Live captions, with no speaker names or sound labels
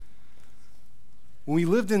When we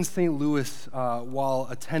lived in St. Louis while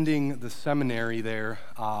attending the seminary there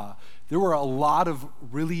were a lot of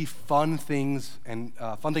really fun things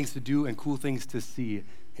to do and cool things to see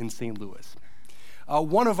in St. Louis.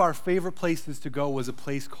 One of our favorite places to go was a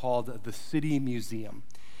place called the City Museum.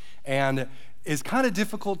 And it's kind of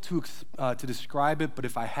difficult to describe it, but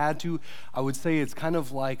if I had to, I would say it's kind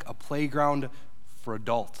of like a playground for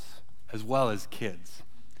adults as well as kids.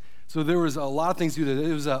 So there was a lot of things to do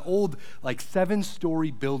there. It was an old,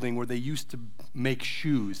 7-story building where they used to make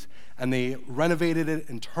shoes, and they renovated it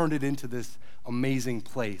and turned it into this amazing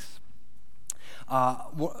place.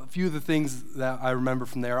 A few of the things that I remember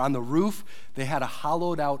from there, on the roof, they had a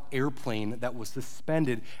hollowed-out airplane that was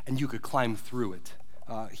suspended, and you could climb through it.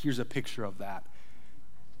 Here's a picture of that.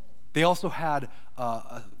 They also had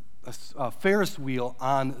a Ferris wheel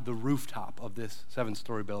on the rooftop of this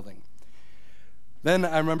 7-story building. Then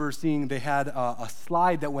I remember seeing they had a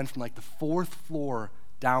slide that went from the 4th floor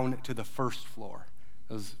down to the 1st floor.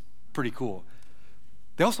 It was pretty cool.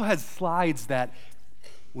 They also had slides that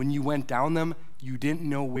when you went down them, you didn't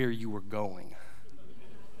know where you were going.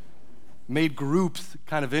 Made groups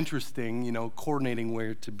kind of interesting, coordinating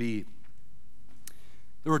where to be.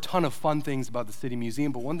 There were a ton of fun things about the City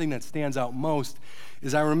Museum, but one thing that stands out most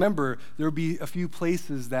is I remember there would be a few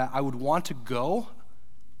places that I would want to go,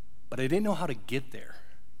 but I didn't know how to get there.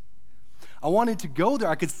 I wanted to go there.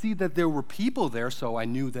 I could see that there were people there, so I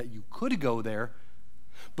knew that you could go there.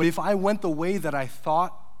 But if I went the way that I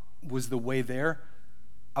thought was the way there,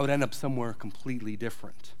 I would end up somewhere completely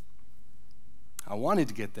different. I wanted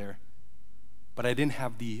to get there, but I didn't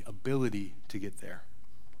have the ability to get there.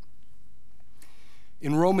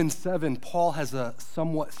 In Romans 7, Paul has a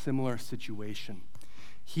somewhat similar situation.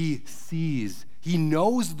 He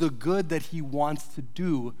knows the good that he wants to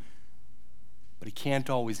do, but he can't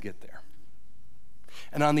always get there.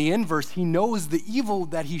 And on the inverse, he knows the evil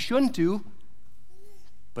that he shouldn't do,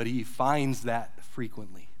 but he finds that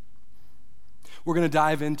frequently. We're going to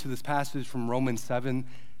dive into this passage from Romans 7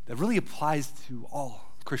 that really applies to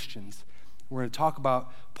all Christians. We're going to talk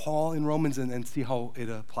about Paul in Romans and see how it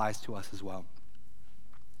applies to us as well.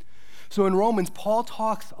 So in Romans, Paul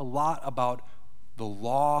talks a lot about the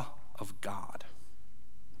law of God.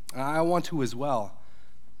 And I want to as well.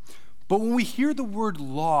 But when we hear the word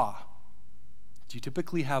law, do you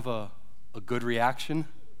typically have a good reaction?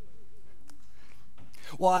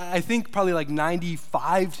 Well, I think probably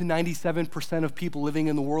 95 to 97% of people living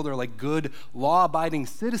in the world are good, law-abiding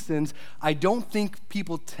citizens. I don't think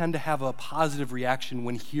people tend to have a positive reaction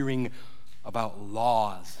when hearing about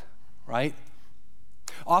laws, right?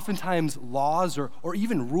 Oftentimes, laws or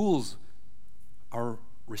even rules are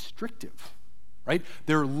restrictive, right?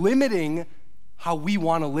 They're limiting how we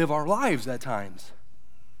want to live our lives at times.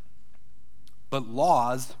 But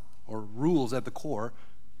laws or rules at the core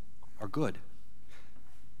are good,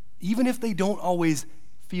 even if they don't always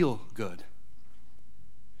feel good.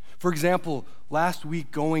 For example, last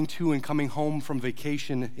week going to and coming home from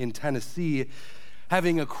vacation in Tennessee,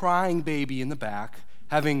 having a crying baby in the back,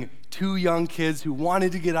 having 2 young kids who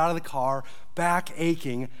wanted to get out of the car, back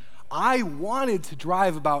aching, I wanted to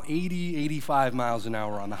drive about 80, 85 miles an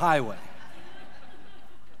hour on the highway.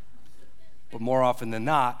 But more often than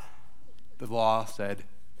not, the law said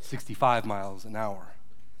 65 miles an hour.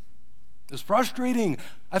 It was frustrating.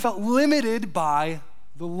 I felt limited by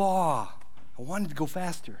the law. I wanted to go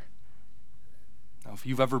faster. Now, if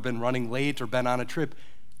you've ever been running late or been on a trip,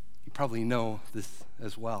 you probably know this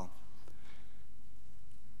as well.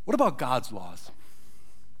 What about God's laws?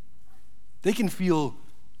 They can feel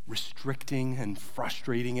restricting and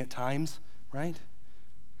frustrating at times, right?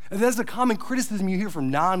 And that's a common criticism you hear from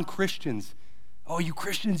non-Christians. Oh, you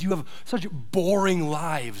Christians, you have such boring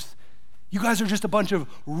lives. You guys are just a bunch of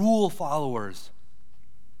rule followers.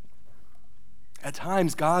 At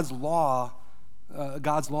times, God's laws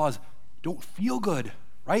don't feel good,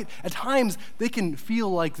 right? At times, they can feel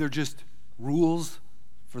like they're just rules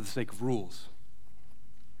for the sake of rules.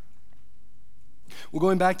 Well,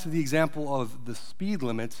 going back to the example of the speed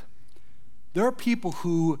limit, there are people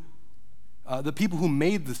who, the people who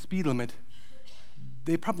made the speed limit,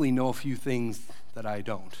 they probably know a few things that I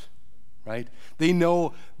don't, right? They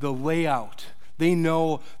know the layout. They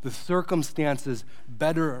know the circumstances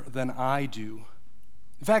better than I do.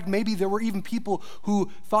 In fact, maybe there were even people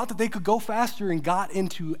who thought that they could go faster and got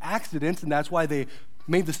into accidents, and that's why they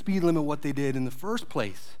made the speed limit what they did in the first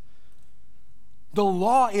place. The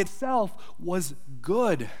law itself was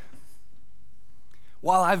good.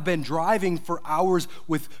 While I've been driving for hours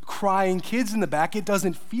with crying kids in the back, it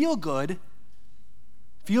doesn't feel good.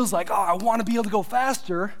 Feels like, I want to be able to go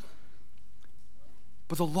faster.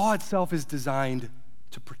 But the law itself is designed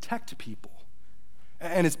to protect people.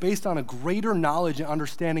 And it's based on a greater knowledge and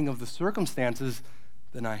understanding of the circumstances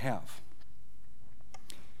than I have.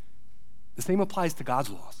 The same applies to God's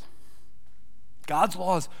laws. God's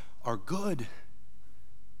laws are good.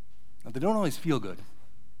 Now, they don't always feel good,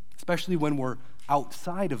 especially when we're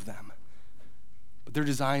outside of them. But they're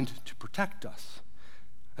designed to protect us.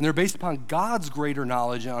 And they're based upon God's greater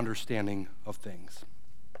knowledge and understanding of things.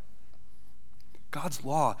 God's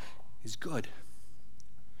law is good.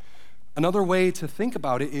 Another way to think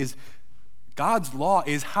about it is God's law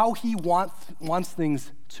is how he wants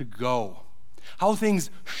things to go, how things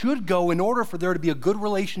should go in order for there to be a good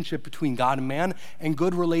relationship between God and man and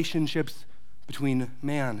good relationships between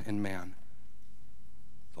man and man.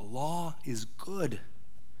 The law is good.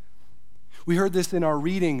 We heard this in our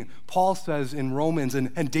reading. Paul says in Romans,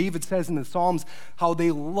 and David says in the Psalms, how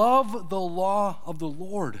they love the law of the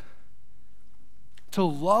Lord. To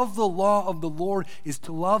love the law of the Lord is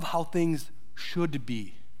to love how things should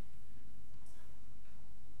be.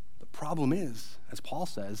 The problem is, as Paul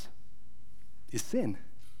says, is sin.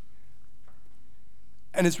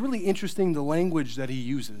 And it's really interesting the language that he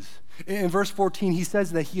uses. In verse 14, he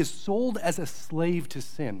says that he is sold as a slave to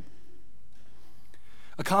sin.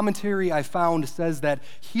 A commentary I found says that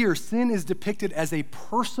here, sin is depicted as a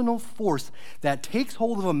personal force that takes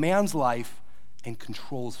hold of a man's life and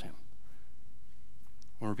controls him.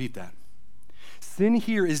 I'll repeat that. Sin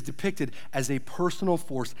here is depicted as a personal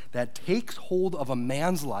force that takes hold of a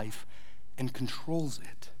man's life and controls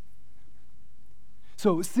it.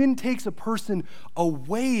 So sin takes a person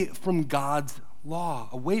away from God's law,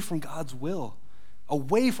 away from God's will,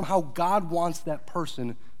 away from how God wants that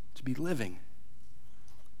person to be living.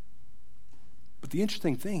 But the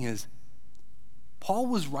interesting thing is, Paul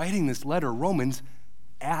was writing this letter, Romans,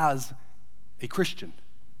 as a Christian.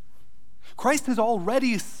 Christ has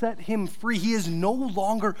already set him free. He is no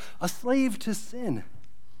longer a slave to sin.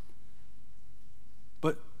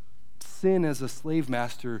 But sin as a slave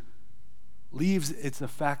master leaves its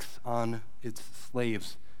effects on its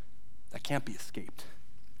slaves that can't be escaped.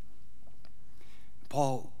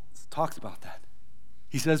 Paul talks about that.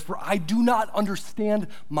 He says, "For I do not understand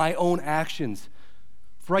my own actions.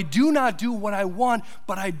 For I do not do what I want,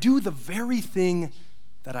 but I do the very thing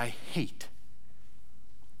that I hate."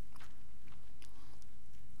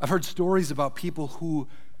 I've heard stories about people who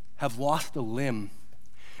have lost a limb,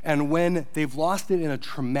 and when they've lost it in a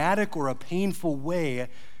traumatic or a painful way,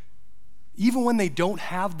 even when they don't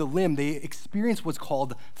have the limb, they experience what's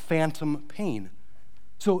called phantom pain.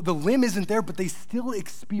 So the limb isn't there, but they still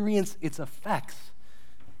experience its effects.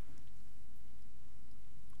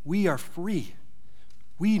 We are free.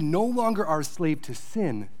 We no longer are a slave to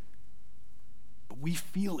sin, but we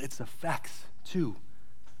feel its effects too.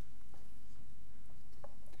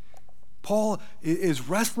 Paul is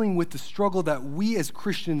wrestling with the struggle that we as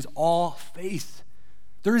Christians all face.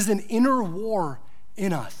 There is an inner war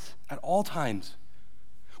in us at all times.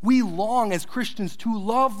 We long as Christians to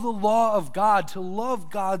love the law of God, to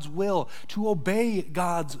love God's will, to obey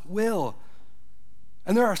God's will.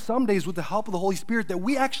 And there are some days with the help of the Holy Spirit that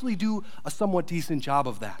we actually do a somewhat decent job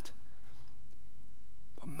of that.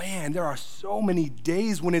 But man, there are so many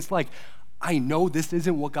days when it's like, I know this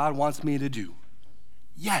isn't what God wants me to do.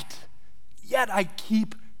 Yet I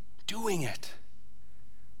keep doing it.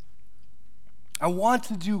 I want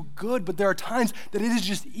to do good, but there are times that it is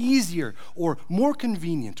just easier or more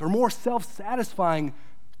convenient or more self-satisfying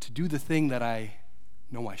to do the thing that I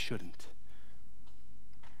know I shouldn't.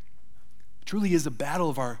 It truly is a battle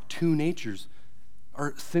of our two natures,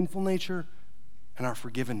 our sinful nature and our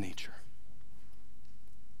forgiven nature.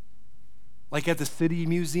 Like at the City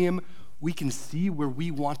Museum, we can see where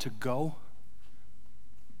we want to go,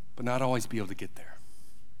 but not always be able to get there.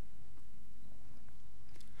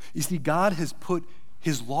 You see, God has put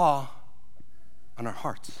his law on our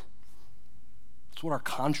hearts. That's what our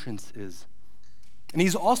conscience is. And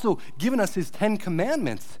he's also given us his 10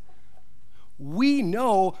 commandments. We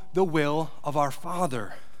know the will of our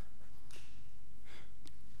Father.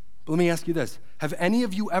 But let me ask you this. Have any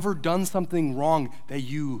of you ever done something wrong that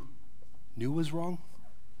you knew was wrong?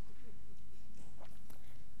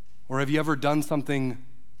 Or have you ever done something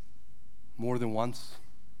more than once?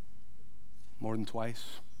 More than twice?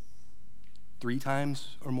 3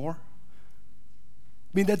 times or more?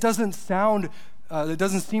 I mean, that doesn't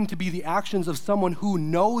seem to be the actions of someone who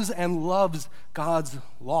knows and loves God's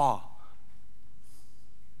law.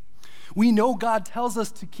 We know God tells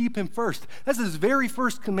us to keep him first. That's his very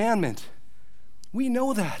first commandment. We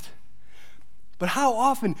know that. But how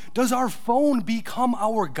often does our phone become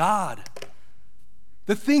our God?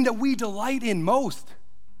 The thing that we delight in most?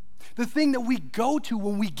 the thing that we go to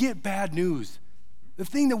when we get bad news, the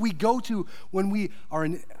thing that we go to when we are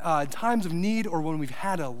in times of need or when we've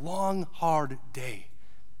had a long, hard day.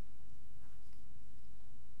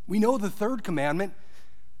 We know the third commandment.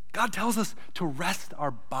 God tells us to rest our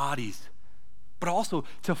bodies, but also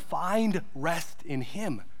to find rest in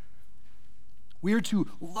him. We are to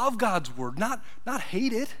love God's word, not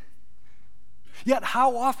hate it. Yet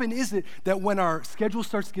how often is it that when our schedule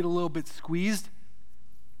starts to get a little bit squeezed,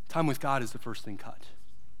 time with God is the first thing cut?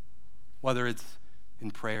 Whether it's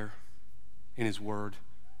in prayer, in his word,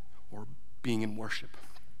 or being in worship.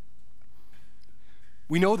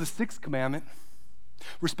 We know the sixth commandment,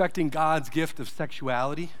 respecting God's gift of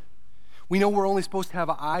sexuality. We know we're only supposed to have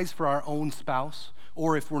eyes for our own spouse,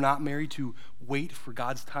 or if we're not married, to wait for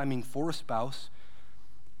God's timing for a spouse.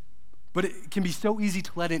 But it can be so easy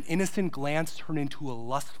to let an innocent glance turn into a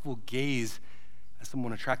lustful gaze as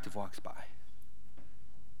someone attractive walks by.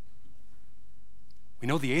 We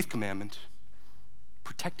know the eighth commandment,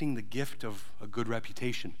 protecting the gift of a good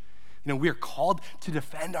reputation. We are called to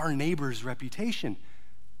defend our neighbor's reputation.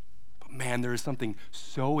 But man, there is something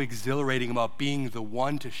so exhilarating about being the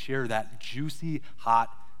one to share that juicy, hot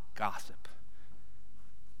gossip.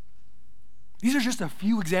 These are just a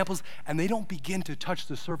few examples, and they don't begin to touch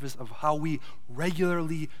the surface of how we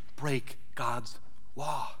regularly break God's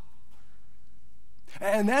law.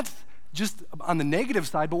 And that's just on the negative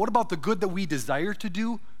side, but what about the good that we desire to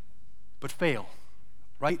do but fail,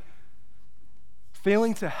 right?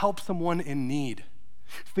 Failing to help someone in need,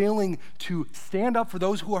 failing to stand up for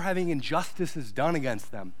those who are having injustices done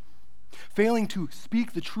against them, failing to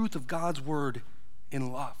speak the truth of God's word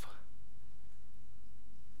in love.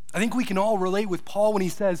 I think we can all relate with Paul when he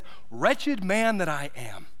says, "Wretched man that I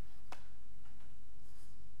am."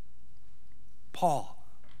 Paul,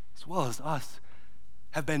 as well as us,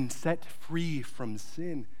 have been set free from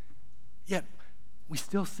sin, yet we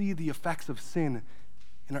still see the effects of sin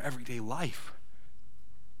in our everyday life.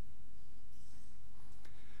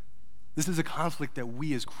 This is a conflict that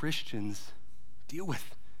we as Christians deal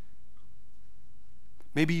with.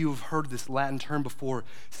 Maybe you've heard this Latin term before,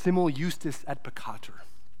 simul justus et peccator.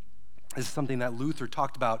 This is something that Luther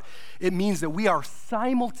talked about. It means that we are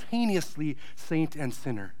simultaneously saint and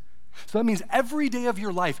sinner. So that means every day of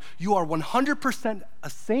your life, you are 100% a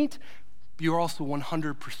saint, but you're also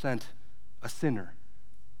 100% a sinner.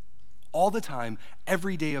 All the time,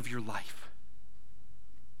 every day of your life.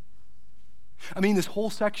 I mean, this whole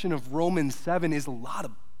section of Romans 7 is a lot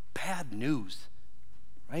of bad news,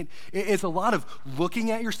 right? It's a lot of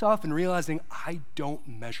looking at yourself and realizing, I don't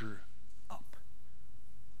measure up.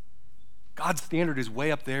 God's standard is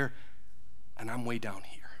way up there, and I'm way down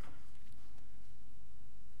here.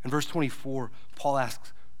 In verse 24, Paul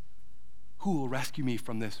asks, who will rescue me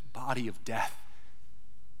from this body of death?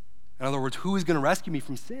 In other words, who is going to rescue me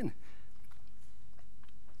from sin?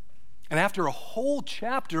 And after a whole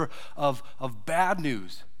chapter of bad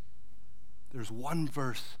news, there's one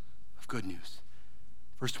verse of good news.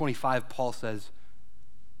 Verse 25, Paul says,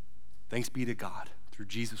 "Thanks be to God through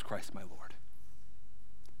Jesus Christ my Lord."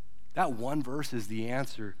 That one verse is the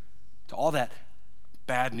answer to all that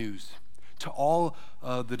bad news, to all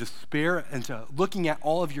the despair, and to looking at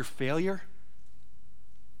all of your failure.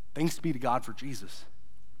 Thanks be to God for Jesus.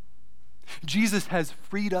 Jesus has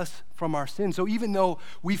freed us from our sin. So even though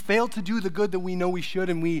we fail to do the good that we know we should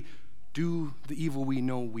and we do the evil we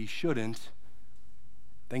know we shouldn't,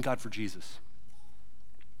 thank God for Jesus.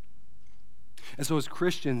 And so as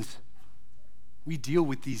Christians, we deal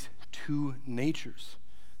with these two natures.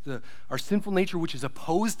 Our sinful nature, which is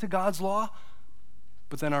opposed to God's law,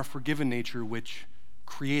 but then our forgiven nature, which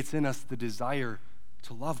creates in us the desire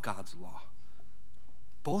to love God's law.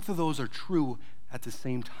 Both of those are true at the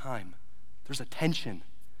same time. There's a tension.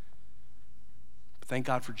 But thank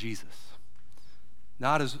God for Jesus.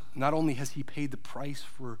 Not only has he paid the price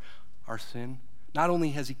for our sin, not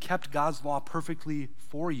only has he kept God's law perfectly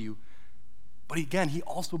for you, but again, he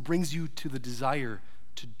also brings you to the desire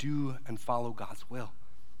to do and follow God's will.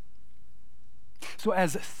 So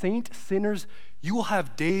as saint sinners, you will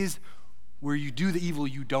have days where you do the evil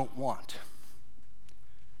you don't want.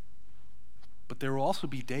 But there will also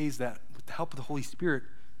be days that, with the help of the Holy Spirit,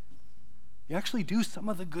 you actually do some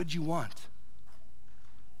of the good you want.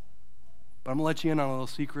 But I'm going to let you in on a little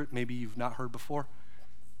secret maybe you've not heard before.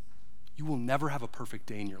 You will never have a perfect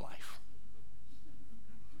day in your life.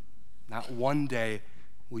 Not one day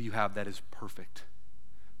will you have that is perfect.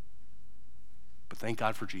 But thank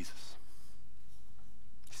God for Jesus.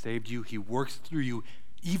 He saved you. He works through you,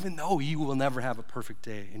 even though you will never have a perfect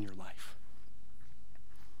day in your life.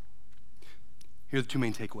 Here are the two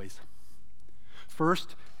main takeaways.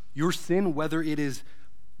 First, Your sin, whether it is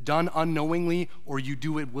done unknowingly or you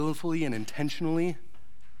do it willfully and intentionally,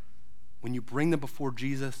 when you bring them before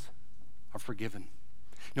Jesus, are forgiven.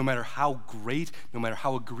 No matter how great, no matter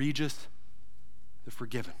how egregious, they're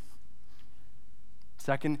forgiven.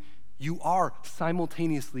 Second, you are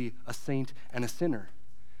simultaneously a saint and a sinner.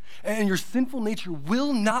 And your sinful nature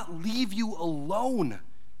will not leave you alone.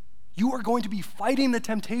 You are going to be fighting the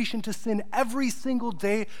temptation to sin every single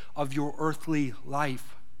day of your earthly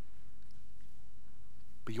life.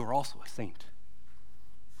 But you're also a saint.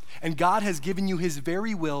 And God has given you his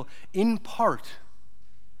very will in part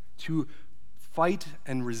to fight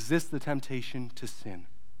and resist the temptation to sin,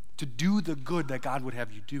 to do the good that God would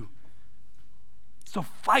have you do. So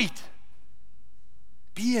fight.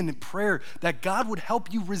 Be in prayer that God would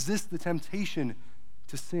help you resist the temptation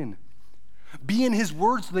to sin. Be in his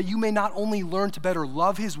word so that you may not only learn to better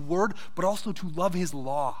love his word, but also to love his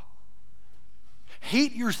law.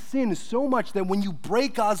 Hate your sin so much that when you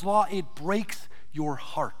break God's law, it breaks your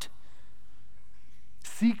heart.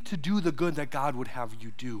 Seek to do the good that God would have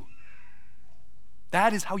you do.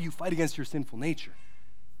 That is how you fight against your sinful nature,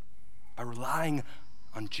 by relying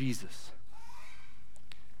on Jesus.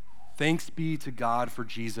 Thanks be to God for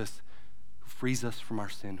Jesus, who frees us from our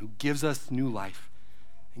sin, who gives us new life,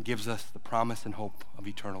 and gives us the promise and hope of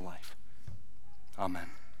eternal life. Amen.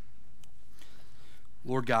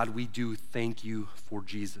 Lord God, we do thank you for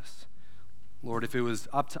Jesus. Lord, if it was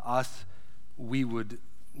up to us, we would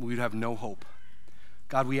have no hope.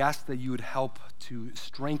 God, we ask that you would help to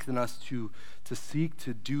strengthen us to seek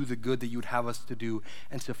to do the good that you would have us to do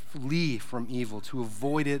and to flee from evil, to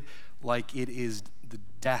avoid it like it is the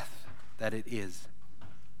death that it is.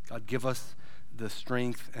 God, give us the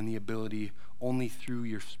strength and the ability only through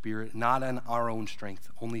your Spirit, not in our own strength,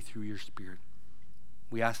 only through your Spirit.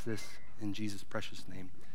 We ask this in Jesus' precious name.